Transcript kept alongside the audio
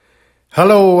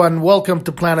Hello and welcome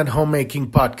to Planet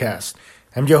Homemaking Podcast.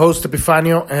 I'm your host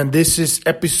Epifanio and this is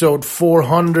episode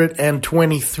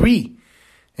 423.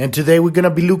 And today we're going to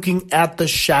be looking at the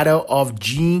shadow of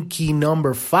gene key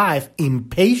number 5,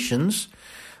 impatience,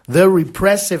 the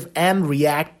repressive and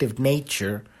reactive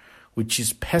nature, which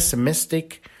is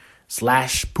pessimistic /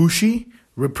 pushy.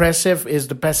 Repressive is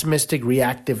the pessimistic,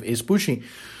 reactive is pushy.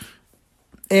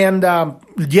 And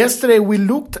yesterday we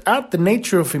looked at the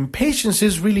nature of impatience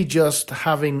is really just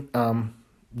having,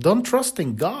 don't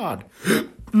trusting God,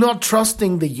 not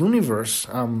trusting the universe.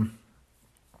 And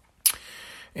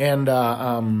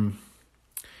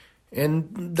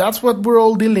that's what we're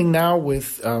all dealing now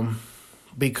with,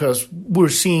 because we're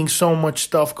seeing so much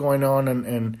stuff going on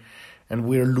and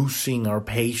we're losing our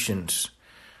patience.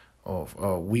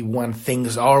 We want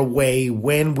things our way,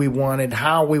 when we want it,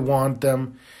 how we want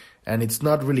them. And it's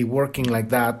not really working like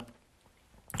that.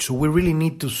 So we really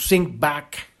need to sink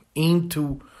back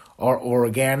into our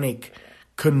organic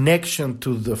connection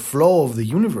to the flow of the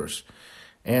universe.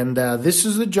 And this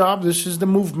is the job. This is the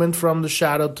movement from the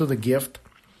shadow to the gift.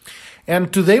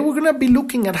 And today we're going to be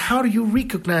looking at how do you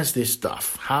recognize this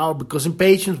stuff? How? Because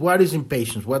impatience, what is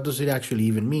impatience? What does it actually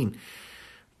even mean?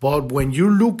 But when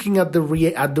you're looking at the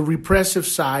repressive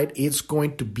side, it's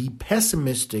going to be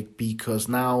pessimistic because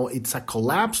now it's a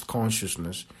collapsed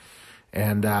consciousness,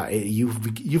 and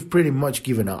you've pretty much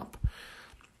given up.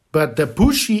 But the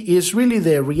pushy is really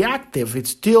the reactive.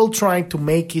 It's still trying to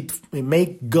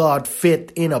make God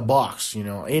fit in a box. You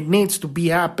know, it needs to be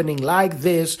happening like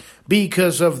this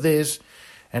because of this,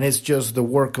 and it's just the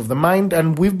work of the mind.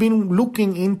 And we've been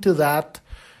looking into that.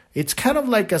 It's kind of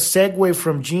like a segue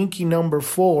from gene key number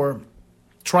 4,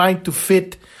 trying to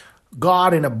fit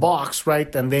God in a box,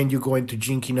 right? And then you go into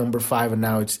gene key number 5, and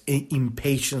now it's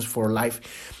impatience for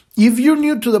life. If you're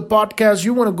new to the podcast,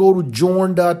 you want to go to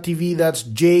journ.tv. That's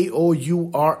JOURN.tv.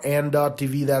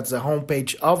 That's the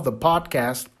homepage of the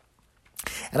podcast.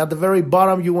 And at the very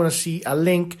bottom, you want to see a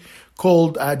link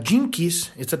called Gene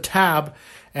Keys. It's a tab.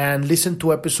 And listen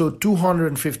to episode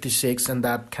 256, and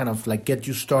that kind of like get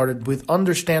you started with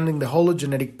understanding the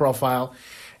hologenetic profile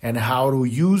and how to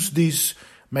use this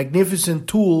magnificent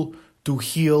tool to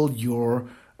heal your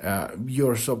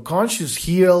subconscious,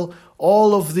 heal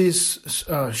all of these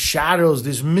shadows,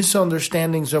 these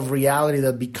misunderstandings of reality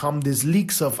that become these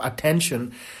leaks of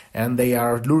attention, and they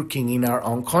are lurking in our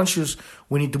unconscious.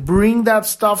 We need to bring that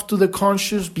stuff to the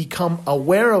conscious, become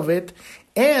aware of it,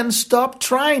 and stop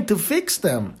trying to fix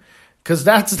them, because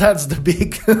that's the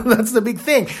big that's the big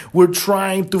thing. We're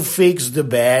trying to fix the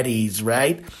baddies,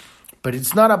 right? But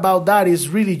it's not about that. It's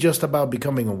really just about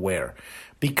becoming aware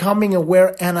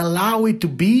and allow it to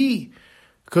be,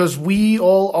 because we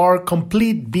all are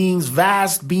complete beings,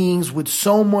 vast beings with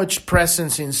so much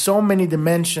presence in so many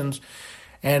dimensions.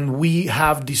 And we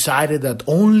have decided that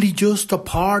only just a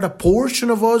portion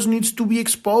of us needs to be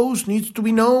exposed, needs to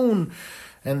be known.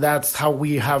 And that's how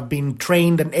we have been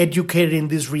trained and educated in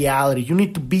this reality. You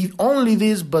need to be only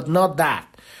this, but not that,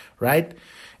 right?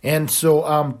 And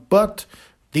so, but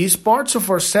these parts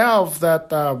of ourselves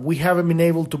that we haven't been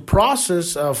able to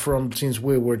process from since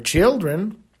we were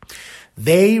children,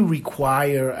 they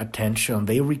require attention.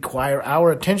 They require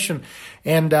our attention.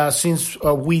 And since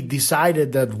we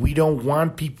decided that we don't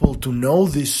want people to know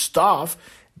this stuff,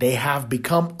 they have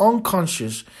become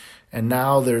unconscious. And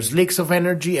now there's leaks of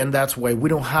energy, and that's why we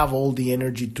don't have all the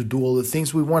energy to do all the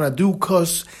things we want to do,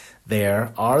 because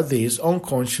there are these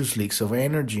unconscious leaks of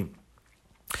energy.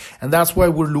 And that's why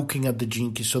we're looking at the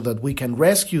gene key, so that we can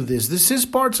rescue this. This is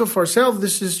parts of ourselves.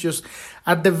 This is just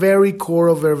at the very core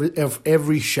of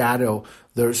every shadow.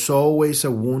 There's always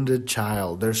a wounded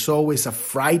child. There's always a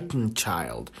frightened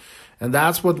child. And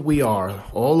that's what we are.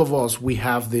 All of us, we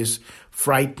have these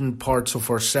frightened parts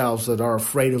of ourselves that are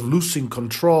afraid of losing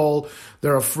control.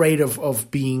 They're afraid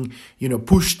of being,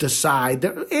 pushed aside.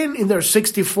 And there are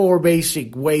 64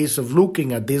 basic ways of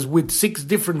looking at this with 6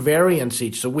 different variants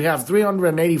each. So we have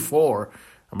 384,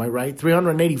 am I right?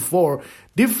 384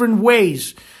 different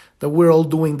ways that we're all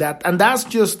doing that. And that's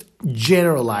just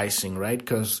generalizing, right?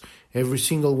 Because every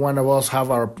single one of us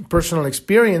have our personal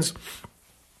experience.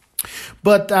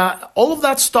 But all of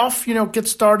that stuff, get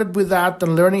started with that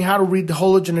and learning how to read the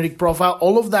hologenetic profile.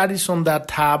 All of that is on that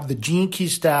tab, the Gene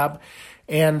Keys tab.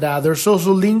 And there's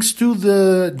also links to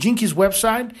the Gene Keys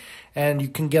website, and you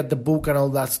can get the book and all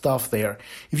that stuff there.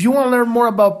 If you want to learn more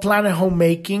about Planet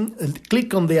Homemaking,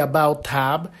 click on the About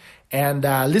tab and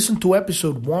listen to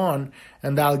episode 1,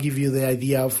 and that'll give you the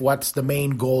idea of what's the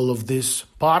main goal of this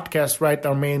podcast, right?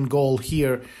 Our main goal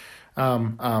here.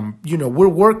 We're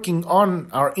working on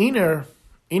our inner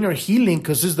inner healing,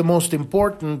 because it's the most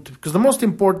important, because the most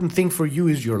important thing for you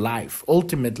is your life.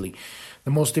 Ultimately,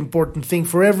 the most important thing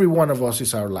for every one of us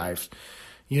is our lives.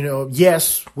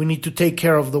 Yes, we need to take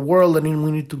care of the world, and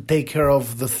we need to take care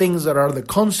of the things that are the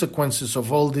consequences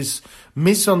of all these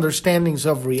misunderstandings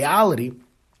of reality.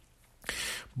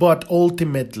 But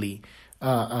ultimately,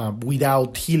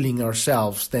 without healing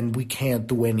ourselves, then we can't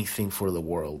do anything for the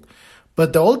world.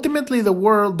 But ultimately, the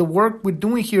work we're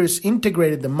doing here is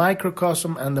integrated the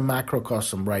microcosm and the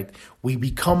macrocosm, right? We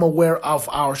become aware of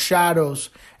our shadows,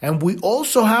 and we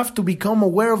also have to become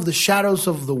aware of the shadows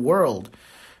of the world.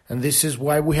 And this is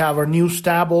why we have our news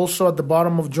tab also at the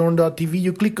bottom of journ.tv.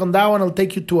 You click on that one, it'll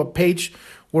take you to a page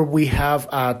where we have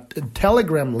a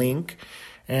Telegram link,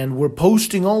 and we're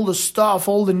posting all the stuff,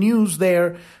 all the news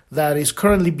there that is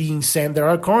currently being sent. They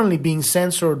are currently being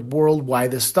censored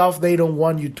worldwide. The stuff they don't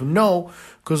want you to know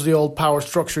because the old power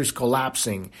structure is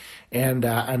collapsing, and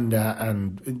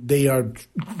they are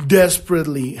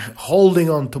desperately holding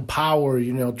on to power.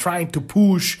 Trying to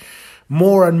push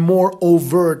more and more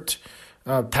overt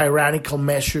tyrannical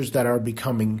measures that are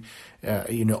becoming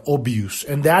obvious,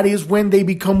 and that is when they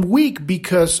become weak,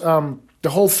 because the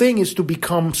whole thing is to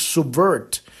become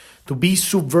subvert. To be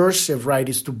subversive, right,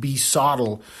 is to be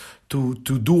subtle, to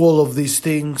do all of these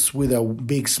things with a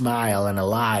big smile and a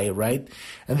lie, right?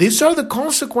 And these are the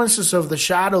consequences of the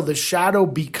shadow. The shadow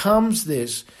becomes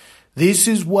this. This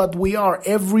is what we are.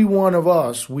 Every one of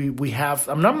us, we have,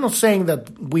 I'm not saying that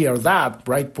we are that,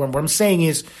 right? What I'm saying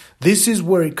is this is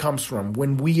where it comes from.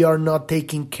 When we are not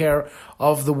taking care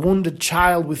of the wounded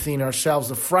child within ourselves,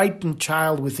 the frightened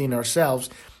child within ourselves,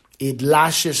 it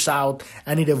lashes out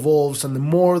and it evolves. And the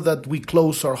more that we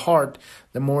close our heart,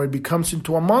 the more it becomes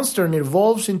into a monster, and it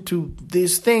evolves into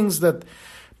these things that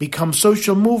become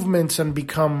social movements and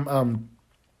become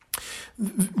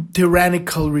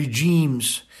tyrannical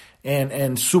regimes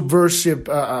and subversive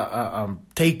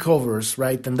takeovers,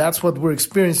 right? And that's what we're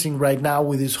experiencing right now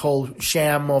with this whole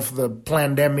sham of the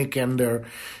pandemic and their,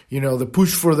 the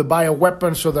push for the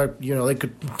bioweapon so that, they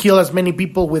could kill as many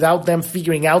people without them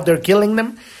figuring out they're killing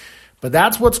them. But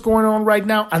that's what's going on right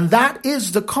now, and that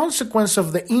is the consequence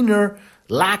of the inner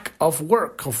lack of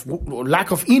work,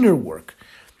 lack of inner work.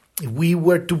 If we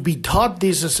were to be taught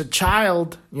this as a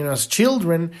child, as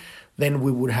children, then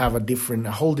we would have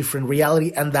a whole different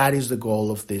reality, and that is the goal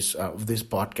of this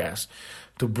podcast,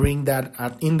 to bring that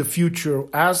in the future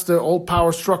as the old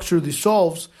power structure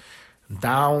dissolves.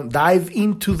 Dive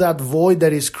into that void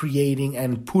that is creating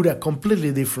and put a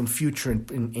completely different future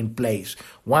in place.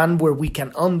 One where we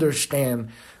can understand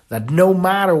that no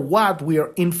matter what, we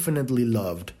are infinitely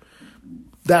loved.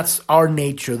 That's our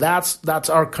nature. That's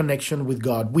our connection with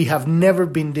God. We have never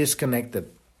been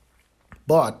disconnected.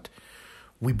 But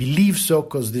we believe so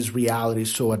because this reality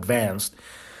is so advanced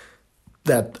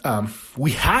that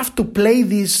we have to play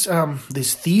this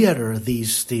theater,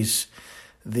 this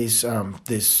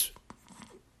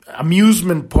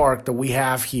amusement park that we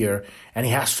have here, and it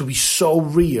has to be so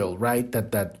real, right?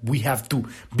 That we have to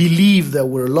believe that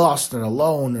we're lost and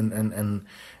alone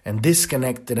and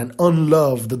disconnected and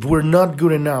unloved, that we're not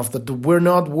good enough, that we're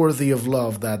not worthy of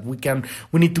love, that we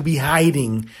need to be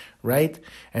hiding, right?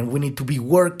 And we need to be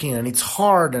working, and it's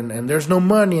hard, and there's no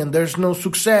money, and there's no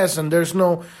success, and there's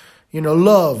no,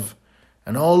 love,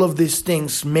 and all of these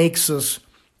things makes us.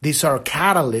 These are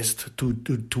catalysts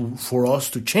for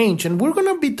us to change. And we're going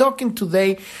to be talking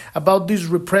today about this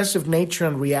repressive nature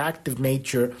and reactive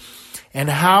nature,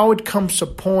 and how it comes a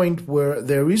point where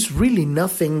there is really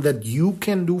nothing that you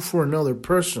can do for another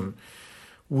person,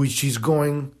 which is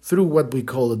going through what we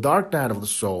call the dark night of the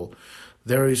soul.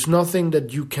 There is nothing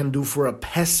that you can do for a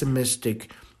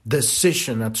pessimistic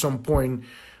decision at some point.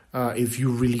 If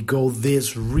you really go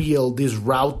this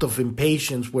route of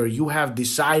impatience where you have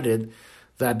decided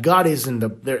that God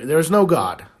isn't there's no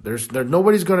God.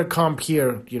 Nobody's going to come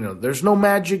here. There's no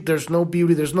magic. There's no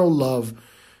beauty. There's no love.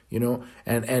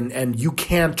 And you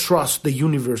can't trust the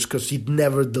universe because it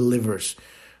never delivers,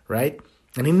 right?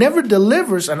 And it never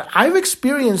delivers. And I've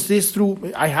experienced this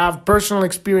I have personal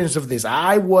experience of this.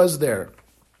 I was there,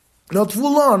 not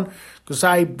full on, because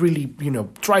I really,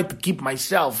 tried to keep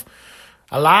myself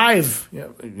alive.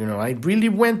 I really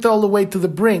went all the way to the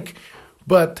brink,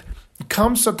 but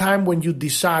comes a time when you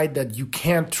decide that you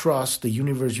can't trust the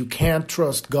universe, you can't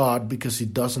trust God because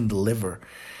it doesn't deliver.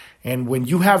 And when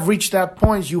you have reached that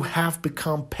point, you have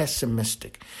become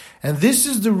pessimistic. And this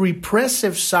is the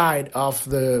repressive side of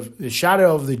the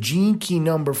shadow of the gene key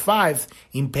number 5,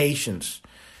 impatience.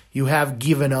 You have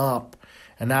given up,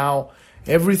 and now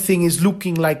everything is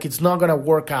looking like it's not going to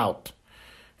work out.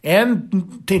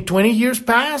 And 20 years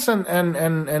pass and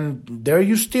there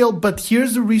you still. But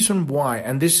here's the reason why.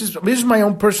 And this is my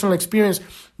own personal experience.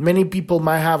 Many people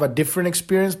might have a different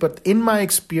experience, but in my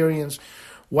experience,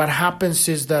 what happens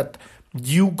is that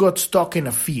you got stuck in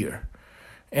a fear.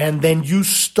 And then you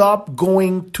stop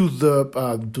going to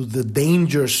the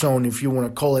danger zone, if you want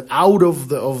to call it, out of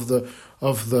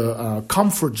the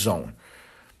comfort zone.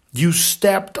 You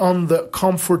stepped on the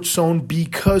comfort zone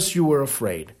because you were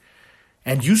afraid.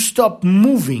 And you stop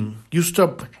moving, you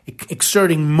stop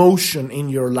exerting motion in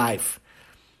your life.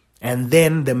 And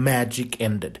then the magic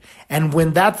ended. And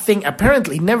when that thing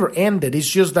apparently never ended, it's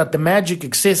just that the magic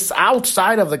exists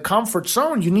outside of the comfort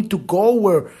zone. You need to go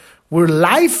where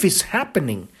life is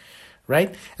happening,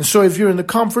 right? And so if you're in the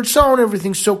comfort zone,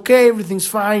 everything's okay, everything's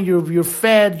fine, you're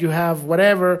fed, you have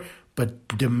whatever, but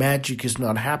the magic is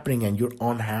not happening and you're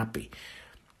unhappy.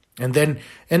 And then,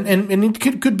 and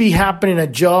it could be happening in a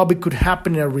job, it could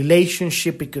happen in a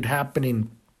relationship, it could happen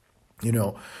in,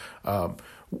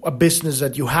 a business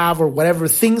that you have or whatever.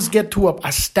 Things get to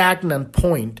a stagnant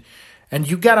point, and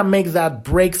you got to make that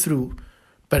breakthrough.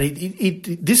 But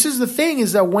this is the thing,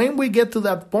 is that when we get to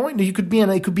that point, it could be an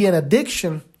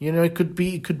addiction, it could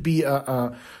be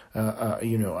a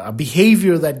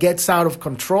behavior that gets out of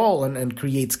control and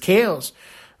creates chaos,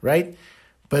 right?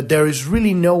 But there is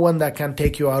really no one that can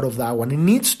take you out of that one. It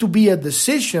needs to be a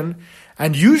decision.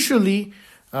 And usually,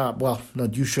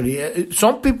 not usually,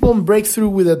 some people break through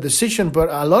with a decision, but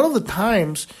a lot of the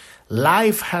times,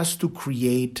 life has to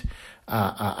create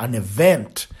an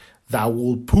event that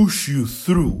will push you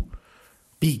through,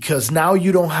 because now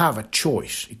you don't have a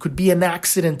choice. It could be an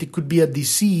accident. It could be a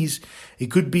disease.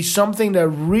 It could be something that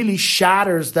really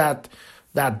shatters that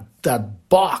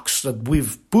box that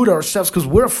we've put ourselves, because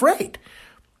we're afraid.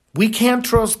 We can't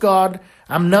trust God.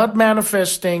 I'm not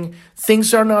manifesting.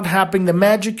 Things are not happening. The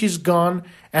magic is gone.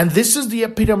 And this is the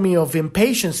epitome of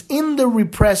impatience in the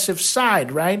repressive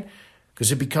side, right? Because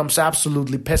it becomes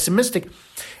absolutely pessimistic.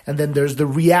 And then there's the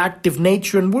reactive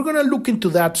nature. And we're going to look into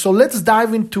that. So let's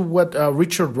dive into what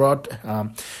Richard Roth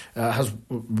has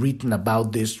written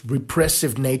about this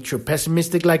repressive nature,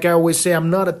 pessimistic. Like I always say, I'm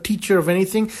not a teacher of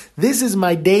anything. This is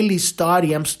my daily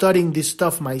study. I'm studying this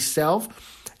stuff myself.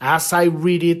 As I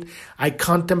read it, I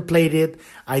contemplate it,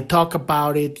 I talk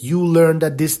about it, you learn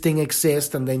that this thing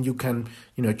exists, and then you can,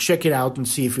 check it out and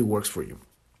see if it works for you.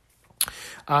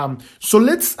 So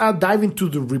let's dive into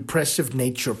the repressive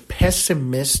nature,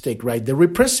 pessimistic, right? The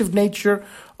repressive nature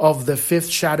of the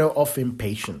fifth shadow of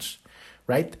impatience,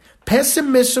 right?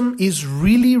 Pessimism is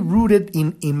really rooted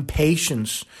in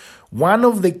impatience. One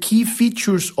of the key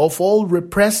features of all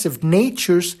repressive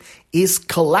natures is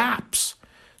collapse.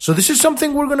 So this is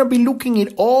something we're going to be looking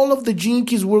at. All of the gene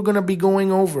keys we're going to be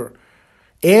going over.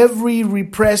 Every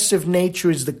repressive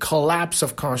nature is the collapse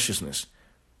of consciousness.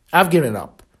 I've given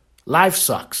up. Life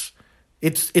sucks.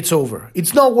 It's over.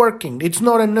 It's not working. It's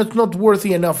not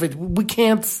worthy enough. We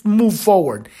can't move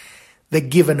forward. They're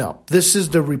given up. This is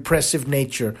the repressive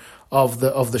nature of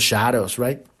the shadows,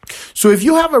 right? So if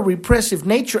you have a repressive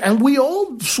nature, and we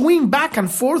all swing back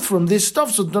and forth from this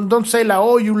stuff, so don't say like,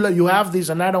 oh, you have this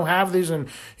and I don't have this, and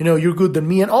you're good than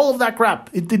me and all of that crap.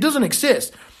 It doesn't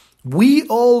exist. We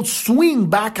all swing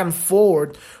back and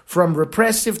forth from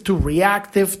repressive to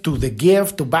reactive to the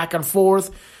gift to back and forth.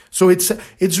 So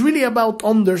it's really about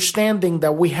understanding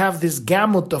that we have this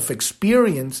gamut of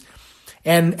experience.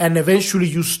 And eventually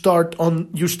you start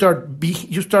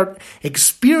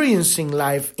experiencing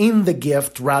life in the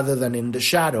gift rather than in the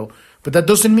shadow. But that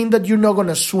doesn't mean that you're not going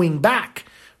to swing back,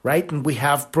 right? And we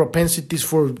have propensities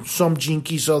for some gene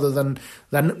keys other than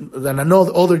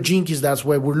another other gene keys. That's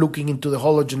why we're looking into the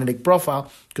hologenetic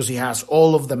profile, because he has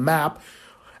all of the map.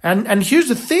 And here's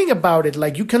the thing about it: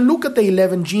 like, you can look at the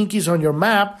 11 gene keys on your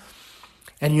map,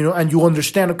 and you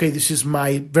understand, okay, this is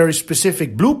my very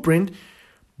specific blueprint.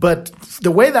 But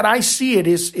the way that I see it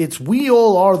is we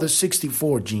all are the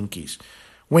 64 gene keys.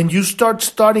 When you start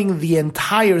studying the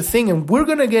entire thing, and we're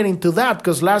going to get into that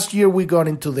because last year we got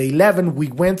into the 11, we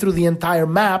went through the entire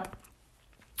map.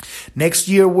 Next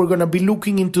year we're going to be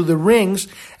looking into the rings,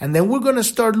 and then we're going to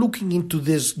start looking into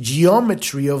this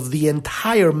geometry of the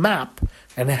entire map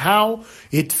and how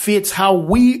it fits,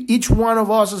 how each one of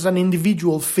us as an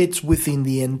individual fits within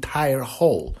the entire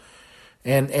whole.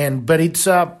 But it's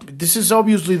this is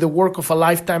obviously the work of a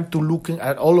lifetime to looking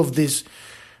at all of these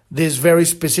very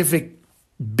specific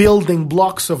building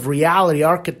blocks of reality,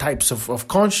 archetypes of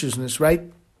consciousness, right?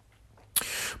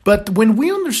 But when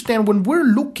we understand, when we're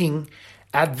looking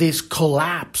at this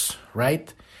collapse,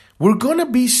 right? we're going to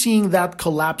be seeing that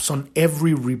collapse on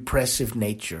every repressive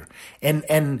nature.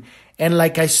 And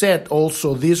like I said,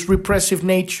 also, this repressive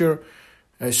nature,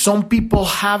 some people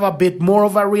have a bit more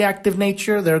of a reactive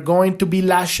nature. They're going to be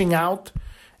lashing out.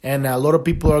 And a lot of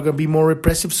people are going to be more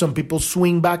repressive. Some people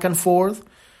swing back and forth.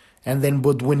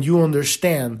 But when you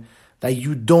understand that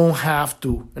you don't have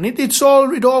to, and it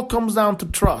all comes down to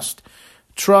trust.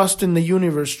 Trust in the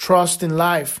universe, trust in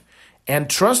life, and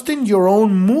trust in your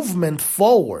own movement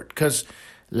forward. Because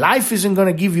life isn't going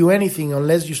to give you anything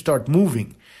unless you start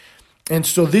moving. And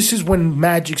so this is when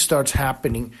magic starts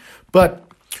happening. But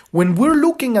when we're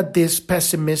looking at this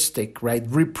pessimistic, right,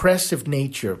 repressive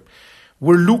nature,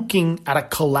 we're looking at a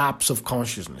collapse of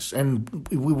consciousness. And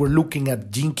we were looking at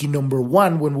Jinky number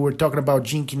 1 when we were talking about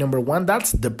Jinky number 1.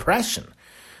 That's depression.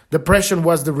 Depression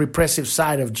was the repressive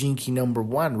side of Jinky number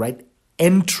 1, right?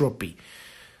 Entropy.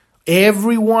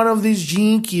 Every one of these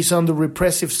Jinkies on the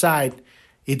repressive side,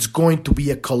 it's going to be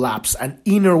a collapse, an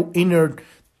inner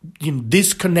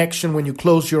disconnection when you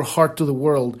close your heart to the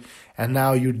world, and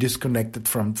now you're disconnected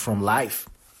from life.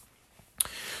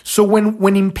 So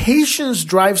when impatience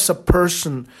drives a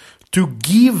person to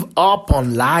give up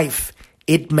on life,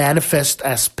 it manifests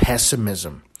as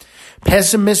pessimism.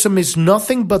 Pessimism is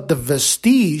nothing but the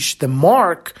vestige, the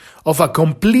mark of a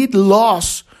complete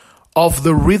loss of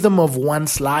the rhythm of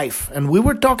one's life. And we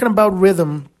were talking about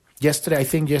rhythm yesterday. I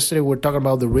think yesterday we were talking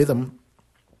about the rhythm.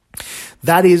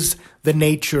 That is the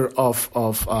nature of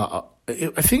I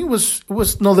think it was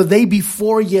the day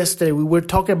before yesterday we were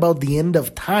talking about the end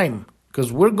of time. Because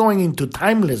we're going into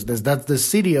timelessness. That's the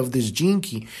city of this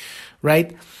Jinky,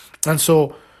 right? And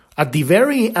so at the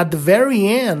very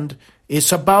end,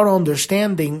 it's about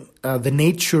understanding the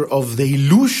nature of the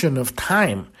illusion of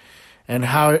time and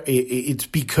how it's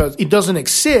because it doesn't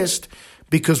exist,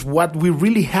 because what we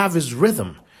really have is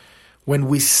rhythm. When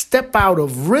we step out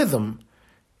of rhythm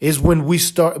is when we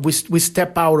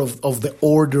step out of the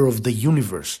order of the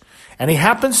universe. And it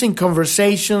happens in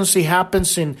conversations, it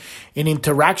happens in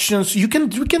interactions. You can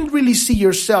really see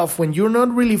yourself when you're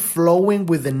not really flowing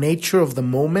with the nature of the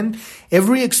moment.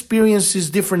 Every experience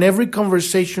is different. Every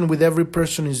conversation with every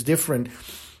person is different.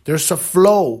 There's a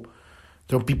flow.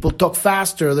 Some people talk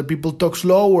faster, other people talk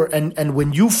slower. And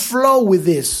when you flow with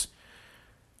this,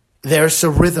 there's a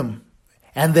rhythm.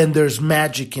 And then there's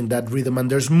magic in that rhythm,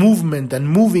 and there's movement and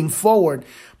moving forward.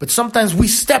 But sometimes we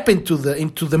step into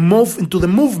the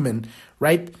movement,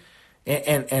 right?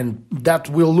 And that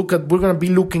we're going to be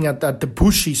looking at the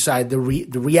pushy side, the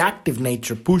reactive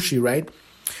nature, pushy, right?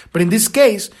 But in this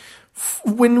case,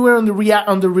 when we're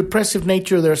on the repressive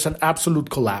nature, there's an absolute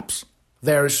collapse.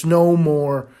 There's no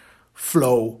more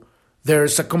flow.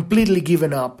 There's a completely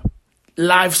given up.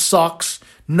 Life sucks.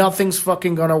 Nothing's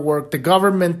fucking gonna work. The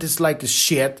government is like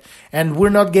shit, and we're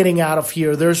not getting out of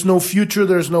here. There's no future.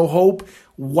 There's no hope.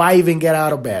 Why even get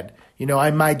out of bed?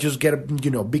 I might just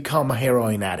become a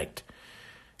heroin addict.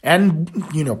 And,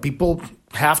 people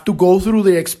have to go through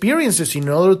the experiences in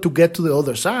order to get to the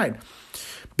other side.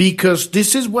 Because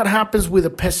this is what happens with a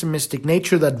pessimistic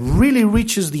nature that really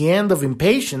reaches the end of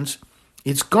impatience.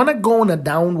 It's gonna go in a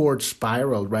downward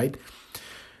spiral, right?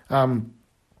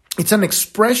 It's an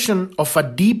expression of a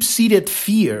deep-seated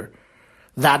fear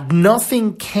that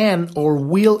nothing can or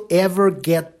will ever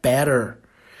get better.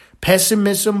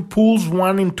 Pessimism pulls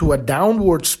one into a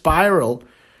downward spiral,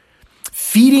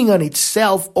 feeding on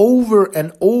itself over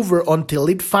and over until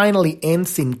it finally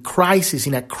ends in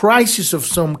a crisis of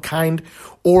some kind,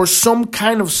 or some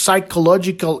kind of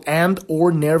psychological and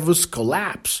or nervous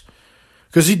collapse.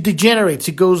 Because it degenerates,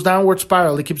 it goes downward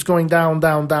spiral, it keeps going down,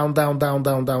 down, down, down, down,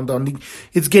 down, down, down.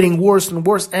 It's getting worse and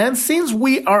worse. And since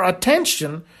we are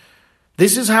attention,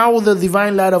 this is how the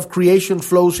divine light of creation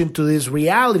flows into this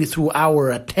reality, through our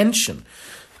attention.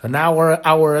 And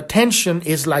our attention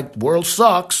is like, world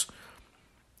sucks.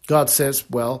 God says,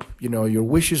 well, your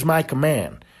wish is my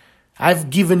command. I've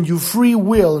given you free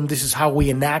will, and this is how we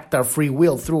enact our free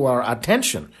will, through our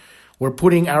attention. We're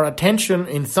putting our attention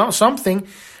in something,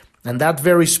 and that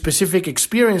very specific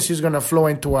experience is going to flow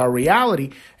into our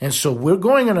reality. And so we're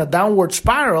going on a downward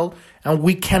spiral, and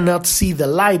we cannot see the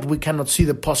light. We cannot see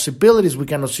the possibilities. We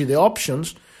cannot see the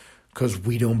options because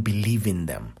we don't believe in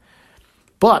them.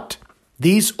 But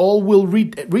these all will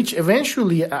reach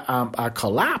eventually a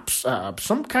collapse,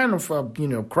 some kind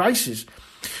of crisis.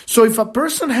 So if a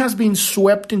person has been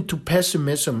swept into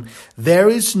pessimism, there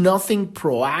is nothing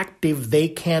proactive they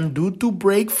can do to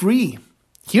break free.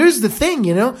 Here's the thing,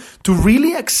 to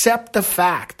really accept the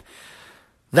fact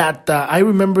that I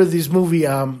remember this movie,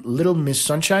 Little Miss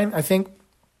Sunshine, I think.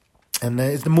 And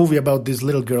it's the movie about this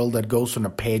little girl that goes on a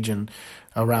pageant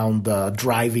around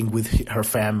driving with her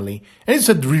family. And it's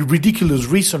a ridiculous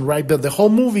reason, right? But the whole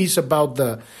movie is about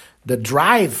the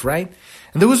drive, right?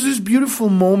 And there was this beautiful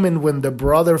moment when the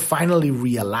brother finally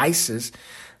realizes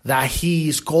that he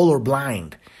is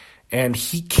colorblind, and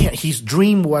his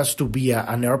dream was to be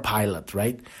an air pilot,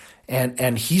 right?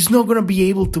 And he's not going to be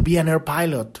able to be an air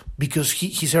pilot because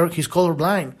he's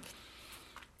colorblind.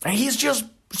 And he's just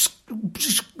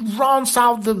runs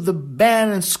out the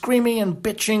band and screaming and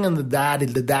bitching, and the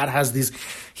dad has this,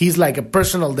 he's like a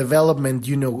personal development,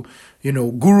 guru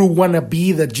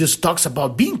wannabe that just talks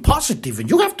about being positive and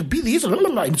you have to be this,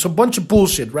 it's a bunch of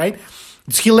bullshit, right?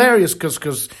 It's hilarious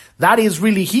because that is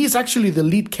really, he's actually the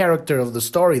lead character of the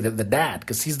story, the dad,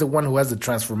 because he's the one who has the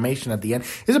transformation at the end.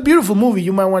 It's a beautiful movie.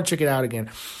 You might want to check it out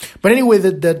again. But anyway,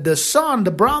 the son,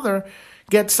 the brother,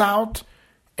 gets out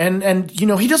and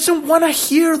he doesn't want to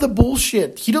hear the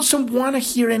bullshit. He doesn't want to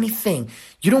hear anything.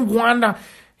 You don't want to,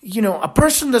 a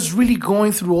person that's really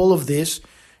going through all of this,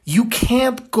 you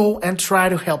can't go and try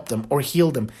to help them or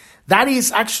heal them. That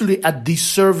is actually a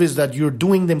disservice that you're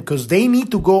doing them, because they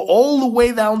need to go all the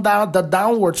way down the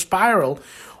downward spiral,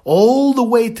 all the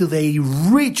way to the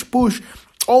reach push,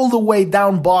 all the way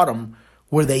down bottom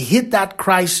where they hit that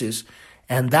crisis.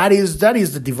 And that is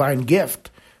the divine gift,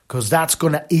 because that's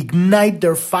going to ignite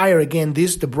their fire again.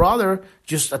 The brother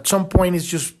just at some point is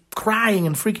just crying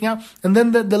and freaking out. And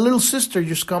then the little sister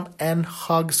just comes and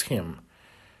hugs him.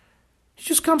 She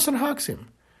just comes and hugs him.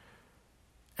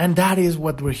 And that is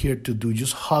what we're here to do,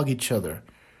 just hug each other.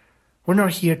 We're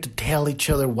not here to tell each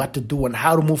other what to do and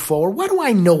how to move forward. Why do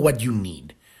I know what you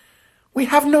need? We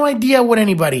have no idea what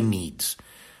anybody needs.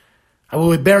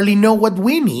 We barely know what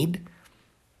we need,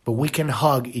 but we can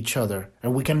hug each other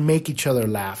and we can make each other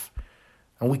laugh.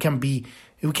 And we can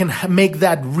make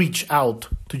that reach out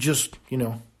to just,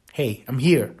 hey, I'm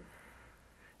here.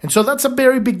 And so that's a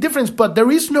very big difference, but there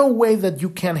is no way that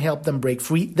you can help them break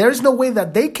free. There is no way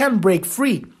that they can break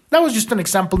free. That was just an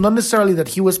example, not necessarily that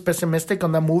he was pessimistic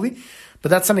on that movie, but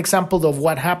that's an example of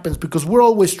what happens, because we're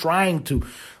always trying to,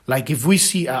 like if we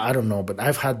see, I don't know, but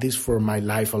I've had this for my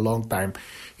life a long time,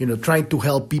 trying to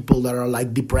help people that are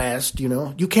like depressed,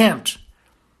 you can't.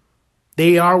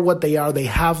 They are what they are. They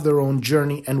have their own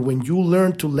journey. And when you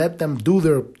learn to let them do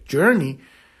their journey,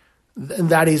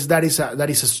 now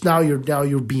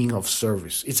you're being of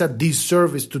service. It's a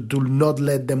disservice to do not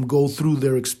let them go through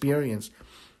their experience.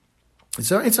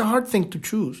 It's a hard thing to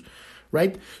choose,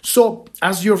 right? So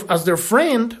as their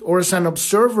friend or as an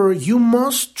observer, you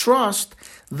must trust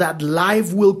that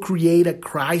life will create a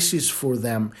crisis for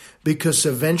them, because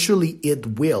eventually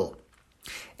it will.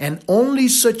 And only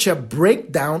such a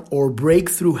breakdown or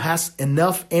breakthrough has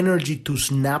enough energy to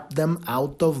snap them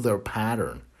out of their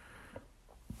pattern.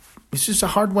 It's just a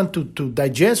hard one to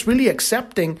digest, really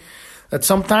accepting that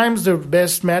sometimes the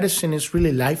best medicine is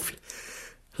really life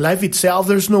itself.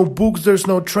 There's no books, there's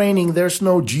no training, there's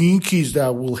no jinkies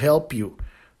that will help you,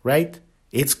 right?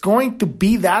 It's going to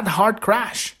be that hard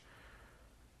crash.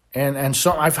 And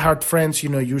so I've heard friends,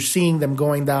 you're seeing them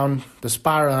going down the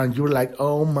spiral and you're like,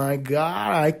 oh my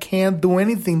God, I can't do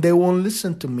anything. They won't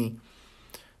listen to me.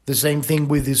 The same thing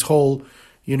with this whole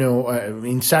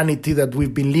insanity that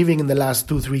we've been living in the last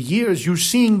 2-3 years. You're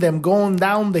seeing them going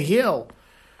down the hill,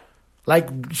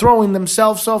 like throwing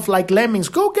themselves off like lemmings.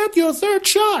 Go get your third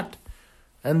shot.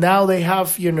 And now they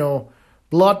have,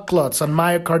 blood clots and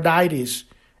myocarditis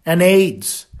and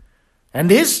AIDS. And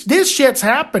this shit's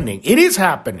happening. It is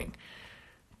happening.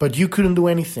 But you couldn't do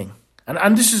anything.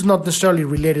 And this is not necessarily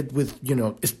related with,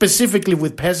 specifically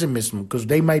with pessimism, because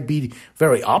they might be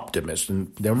very optimist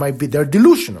and they're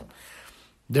delusional.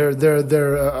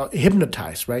 They're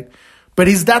hypnotized, right? But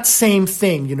it's that same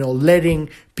thing, letting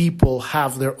people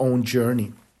have their own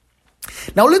journey.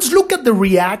 Now let's look at the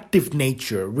reactive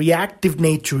nature. Reactive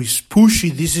nature is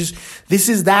pushy. This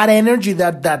is that energy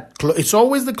that it's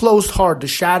always the closed heart. The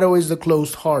shadow is the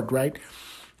closed heart, right?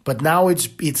 But now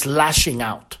it's lashing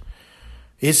out.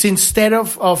 It's instead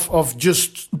of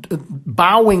just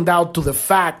bowing down to the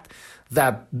fact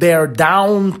that they're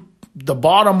down the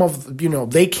bottom of,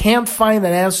 they can't find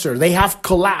an answer. They have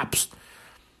collapsed.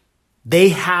 They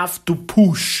have to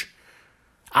push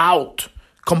out,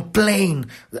 complain,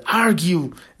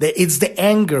 argue. It's the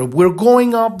anger. We're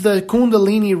going up the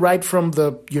Kundalini right from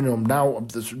the, now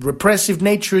the repressive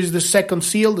nature is the second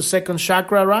seal, the second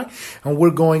chakra, right? And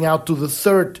we're going out to the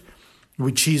third,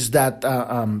 which is that,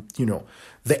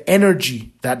 the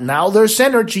energy, that now there's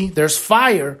energy, there's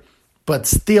fire, but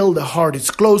still the heart is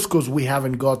closed because we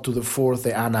haven't got to the fourth, the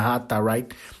anahata,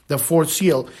 right? The fourth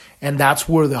seal. And that's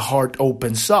where the heart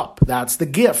opens up. That's the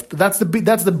gift. That's the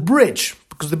bridge,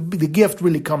 because the gift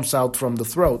really comes out from the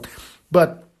throat.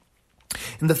 But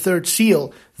in the third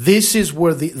seal, this is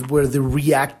where the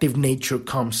reactive nature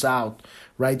comes out,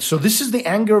 right? So this is the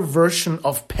anger version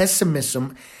of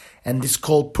pessimism, and it's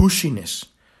called pushiness.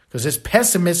 Because it's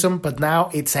pessimism, but now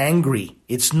it's angry.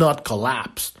 It's not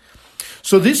collapsed.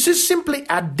 So this is simply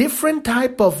a different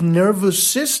type of nervous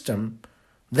system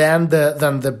than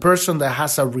the person that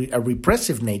has a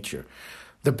repressive nature.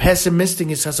 The pessimistic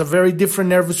has a very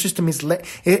different nervous system.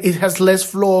 It has less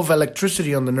flow of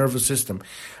electricity on the nervous system.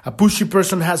 A pushy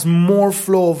person has more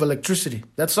flow of electricity.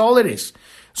 That's all it is.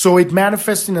 So it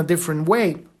manifests in a different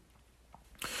way.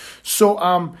 So,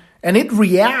 and it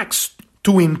reacts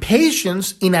to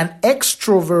impatience in an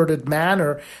extroverted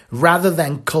manner rather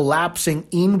than collapsing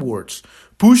inwards.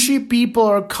 Pushy people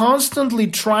are constantly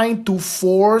trying to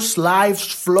force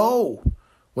life's flow.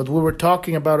 What we were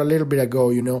talking about a little bit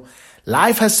ago,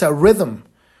 Life has a rhythm,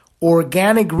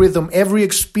 organic rhythm. Every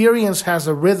experience has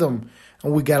a rhythm,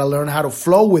 and we got to learn how to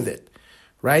flow with it,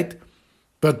 right?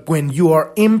 But when you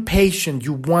are impatient,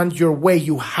 you want your way,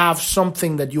 you have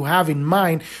something that you have in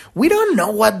mind. We don't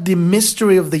know what the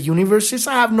mystery of the universe is.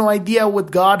 I have no idea what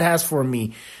God has for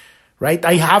me, right?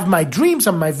 I have my dreams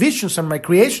and my visions and my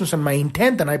creations and my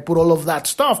intent, and I put all of that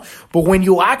stuff. But when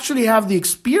you actually have the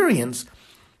experience,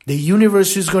 the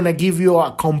universe is going to give you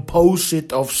a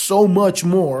composite of so much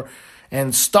more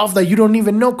and stuff that you don't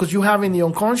even know because you have in the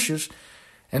unconscious.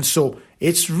 And so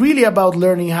it's really about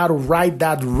learning how to ride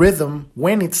that rhythm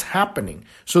when it's happening.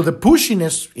 So the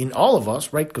pushiness in all of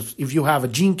us, right? Because if you have a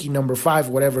gene key number 5,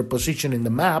 whatever position in the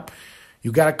map,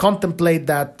 you got to contemplate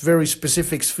that very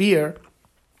specific sphere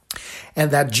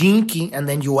and that gene key, and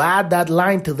then you add that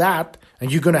line to that,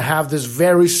 and you're going to have this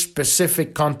very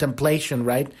specific contemplation,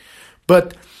 right?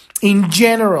 But in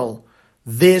general,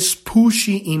 this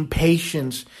pushy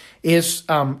impatience is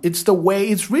it's the way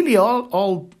it's really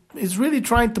it's really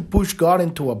trying to push God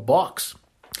into a box.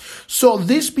 So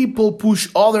these people push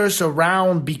others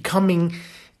around, becoming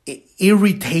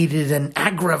irritated and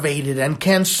aggravated, and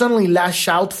can suddenly lash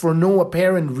out for no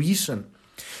apparent reason.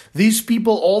 These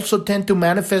people also tend to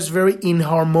manifest very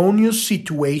inharmonious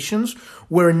situations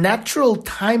where natural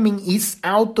timing is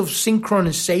out of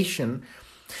synchronization.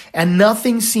 And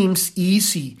nothing seems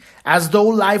easy, as though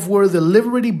life were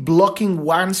deliberately blocking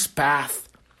one's path.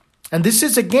 And this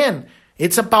is, again,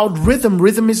 it's about rhythm.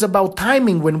 Rhythm is about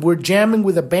timing. When we're jamming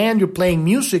with a band, you're playing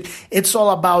music, it's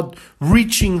all about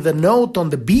reaching the note on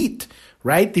the beat,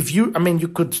 right? You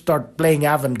could start playing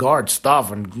avant-garde stuff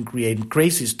and creating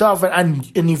crazy stuff. And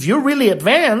if you're really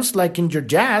advanced, like in your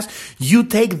jazz, you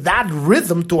take that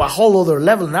rhythm to a whole other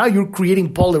level. Now you're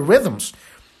creating polyrhythms.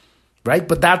 Right?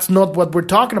 But that's not what we're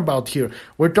talking about here.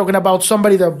 We're talking about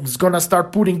somebody that's going to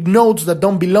start putting notes that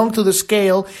don't belong to the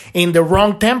scale in the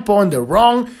wrong tempo, in the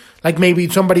wrong, like maybe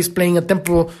somebody's playing a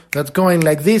tempo that's going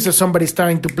like this, or somebody's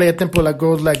starting to play a tempo that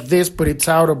goes like this, but it's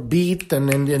out of beat.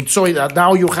 And so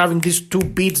now you're having these two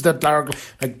beats that are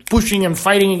like pushing and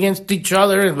fighting against each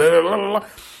other. And blah, blah, blah.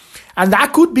 And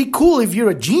that could be cool if you're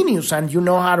a genius and you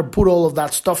know how to put all of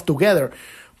that stuff together.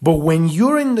 But when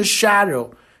you're in the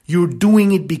shadow, you're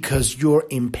doing it because you're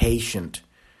impatient.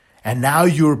 And now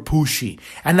you're pushy.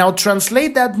 And now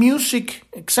translate that music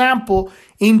example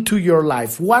into your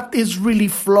life. What is really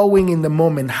flowing in the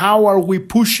moment? How are we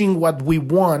pushing what we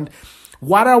want?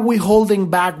 What are we holding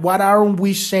back? What aren't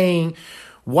we saying?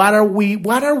 What are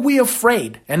we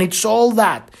afraid? And it's all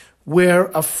that. We're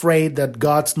afraid that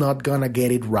God's not gonna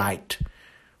get it right.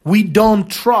 We don't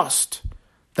trust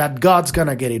that God's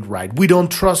gonna get it right. We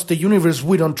don't trust the universe.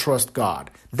 We don't trust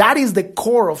God. That is the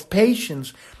core of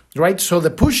patience, right? So the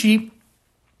pushy,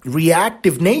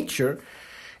 reactive nature,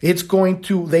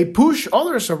 they push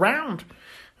others around.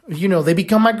 They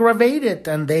become aggravated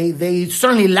and they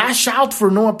certainly lash out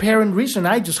for no apparent reason.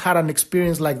 I just had an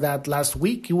experience like that last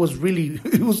week. It was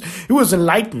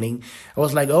enlightening. I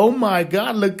was like, oh my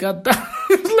God, look at that.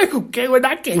 It's like, okay, where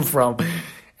that came from.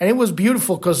 And it was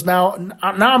beautiful because now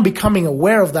I'm becoming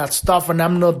aware of that stuff and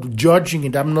I'm not judging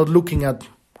it. I'm not looking at,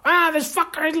 this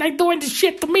fucker is like doing this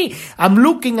shit to me. I'm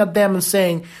looking at them and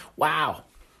saying, wow,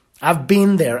 I've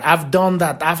been there. I've done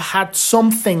that. I've had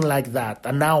something like that.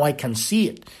 And now I can see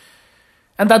it.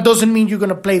 And that doesn't mean you're going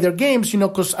to play their games,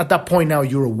 because at that point now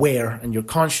you're aware and you're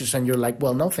conscious and you're like,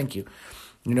 well, no, thank you.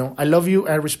 I love you.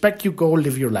 I respect you. Go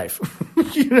live your life.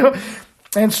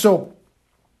 And so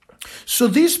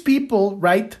these people,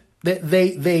 right,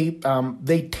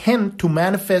 they tend to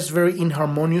manifest very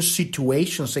inharmonious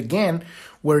situations, again,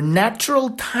 where natural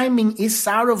timing is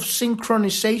out of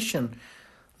synchronization.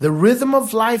 The rhythm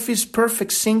of life is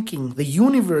perfect syncing. The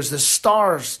universe, the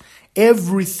stars,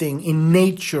 everything in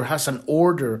nature has an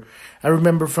order. I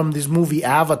remember from this movie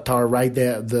Avatar, right?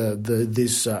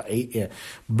 This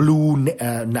blue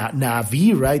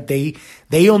Na'vi, right?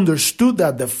 They understood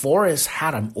that the forest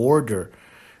had an order.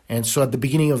 And so at the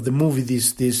beginning of the movie,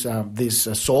 this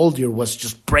soldier was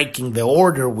just breaking the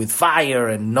order with fire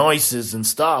and noises and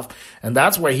stuff, and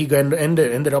that's why he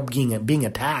ended up being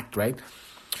attacked, right?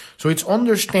 So it's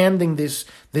understanding this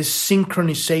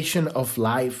synchronization of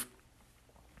life,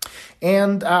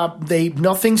 and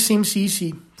nothing seems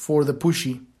easy for the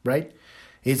Pushy, right?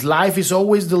 His life is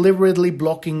always deliberately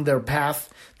blocking their path.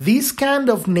 These kind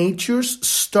of natures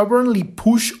stubbornly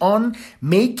push on,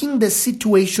 making the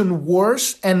situation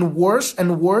worse and worse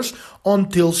and worse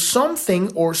until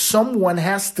something or someone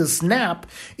has to snap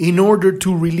in order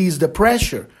to release the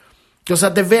pressure. Because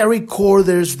at the very core,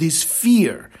 there's this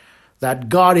fear that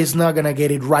God is not going to get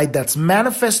it right. That's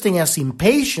manifesting as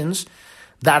impatience.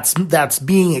 That's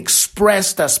being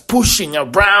expressed as pushing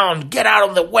around. Get out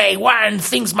of the way. Why aren't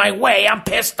things my way? I'm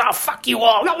pissed off. Fuck you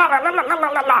all. La, la, la, la, la,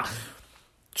 la, la.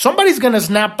 Somebody's going to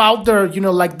snap out there,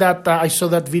 like that. I saw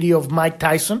that video of Mike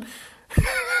Tyson.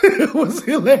 It was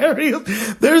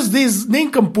hilarious. There's this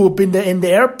nincompoop in the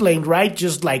airplane, right?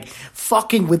 Just like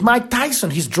fucking with Mike Tyson.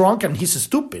 He's drunk and he's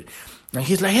stupid. And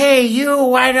he's like, hey, you,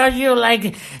 why don't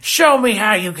you show me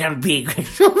how you can be.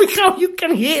 Show me how you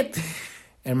can hit.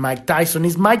 And Mike Tyson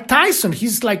is Mike Tyson.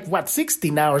 He's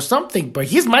 60 now or something, but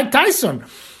he's Mike Tyson.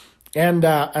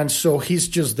 And so he's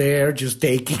just there, just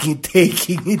taking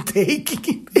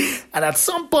it. And at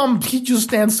some point, he just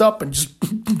stands up and just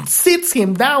sits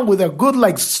him down with a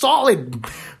good, solid,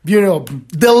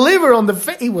 deliver on the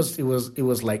face. It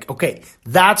was like, okay,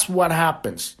 that's what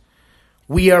happens.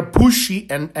 We are pushy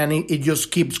and it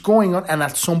just keeps going on. And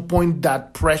at some point,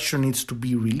 that pressure needs to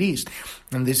be released.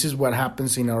 And this is what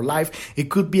happens in our life. It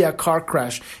could be a car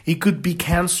crash. It could be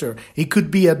cancer. It could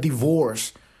be a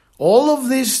divorce. All of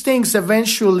these things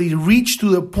eventually reach to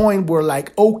the point where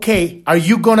okay, are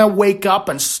you going to wake up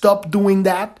and stop doing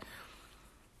that?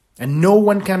 And no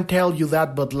one can tell you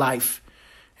that but life.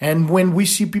 And when we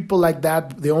see people like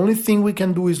that, the only thing we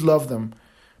can do is love them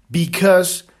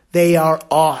because they are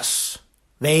us.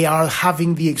 They are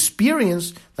having the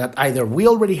experience that either we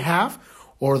already have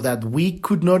or that we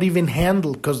could not even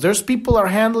handle. Because there's people are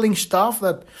handling stuff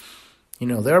that,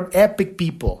 there are epic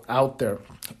people out there.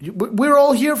 We're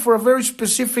all here for a very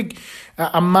specific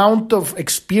amount of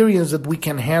experience that we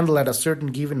can handle at a certain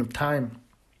given time.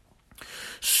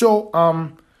 So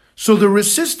the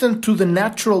resistance to the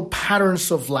natural patterns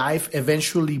of life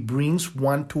eventually brings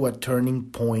one to a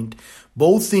turning point,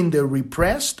 both in the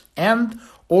repressed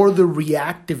or the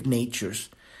reactive natures.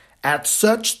 At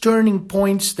such turning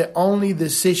points, the only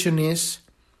decision is,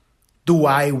 do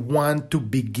I want to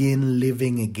begin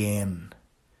living again?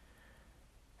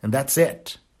 And that's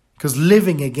it. Because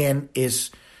living again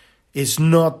is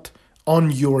not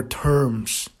on your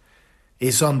terms.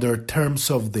 It's on the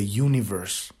terms of the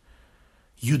universe.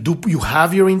 You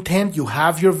have your intent, you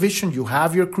have your vision, you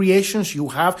have your creations, you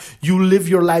live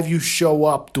your life, you show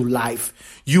up to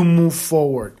life, you move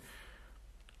forward.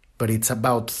 But it's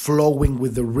about flowing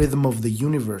with the rhythm of the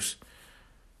universe.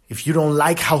 If you don't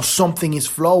like how something is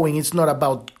flowing, it's not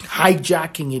about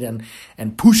hijacking it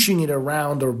and pushing it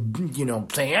around or,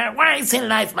 saying, why isn't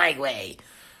life my way?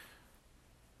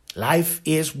 Life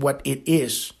is what it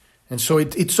is. And so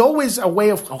it's always a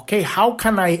way of, okay, how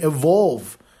can I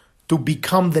evolve to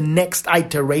become the next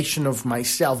iteration of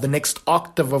myself, the next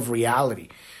octave of reality?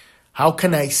 How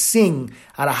can I sing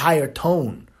at a higher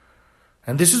tone?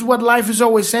 And this is what life is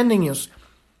always sending us.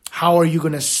 How are you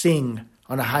going to sing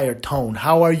on a higher tone?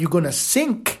 How are you going to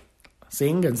sing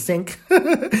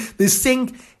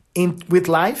with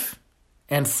life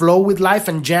and flow with life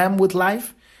and jam with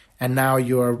life? And now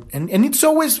and it's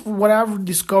always, what I've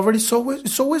discovered, it's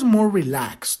always more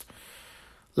relaxed.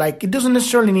 It doesn't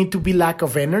necessarily need to be lack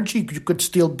of energy. You could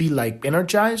still be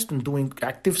energized and doing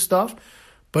active stuff,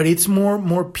 but it's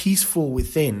more peaceful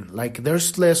within.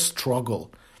 There's less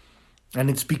struggle. And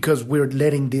it's because we're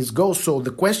letting this go. So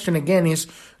the question again is,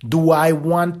 do I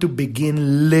want to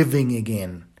begin living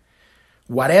again?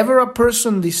 Whatever a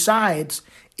person decides,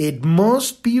 it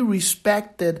must be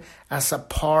respected as a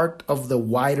part of the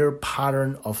wider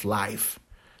pattern of life.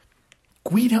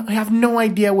 We have no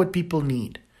idea what people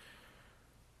need.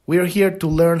 We're here to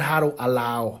learn how to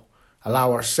allow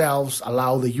ourselves,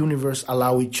 allow the universe,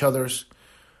 allow each other's.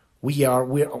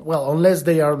 Well, unless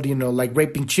they are,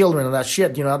 raping children and that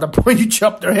shit, at that point you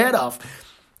chop their head off.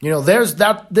 There's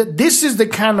this is the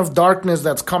kind of darkness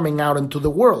that's coming out into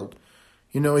the world.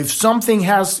 If something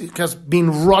has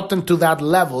been rotten to that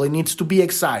level, it needs to be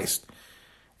excised.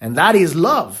 And that is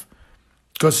love.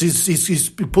 Because it's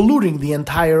polluting the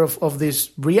entire of this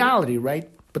reality, right?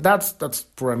 But that's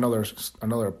for another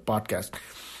podcast.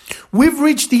 We've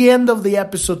reached the end of the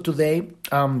episode today.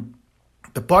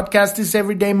 The podcast is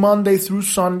every day, Monday through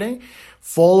Sunday.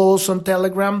 Follow us on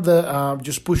Telegram.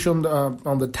 Just push on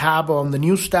the tab, on the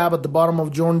news tab at the bottom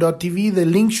of journ.tv. The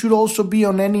link should also be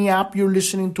on any app you're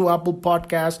listening to: Apple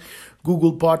Podcasts,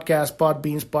 Google Podcasts,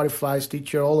 Podbean, Spotify,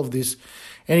 Stitcher, all of this.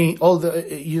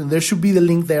 There should be the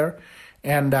link there.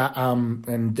 And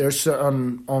there's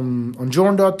on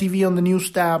journ.tv on the news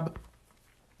tab.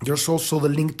 There's also the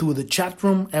link to the chat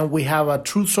room, and we have a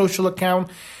Truth Social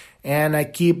account. And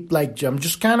I'm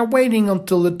just kind of waiting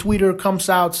until the Twitter comes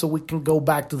out so we can go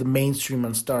back to the mainstream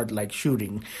and start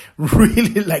shooting.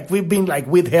 Really, we've been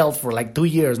withheld for 2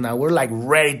 years now. We're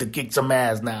ready to kick some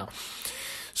ass now.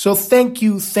 So thank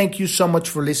you so much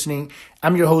for listening.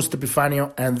 I'm your host,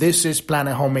 Epifanio, and this is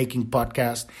Planet Homemaking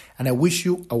Podcast. And I wish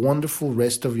you a wonderful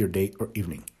rest of your day or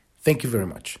evening. Thank you very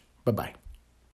much. Bye-bye.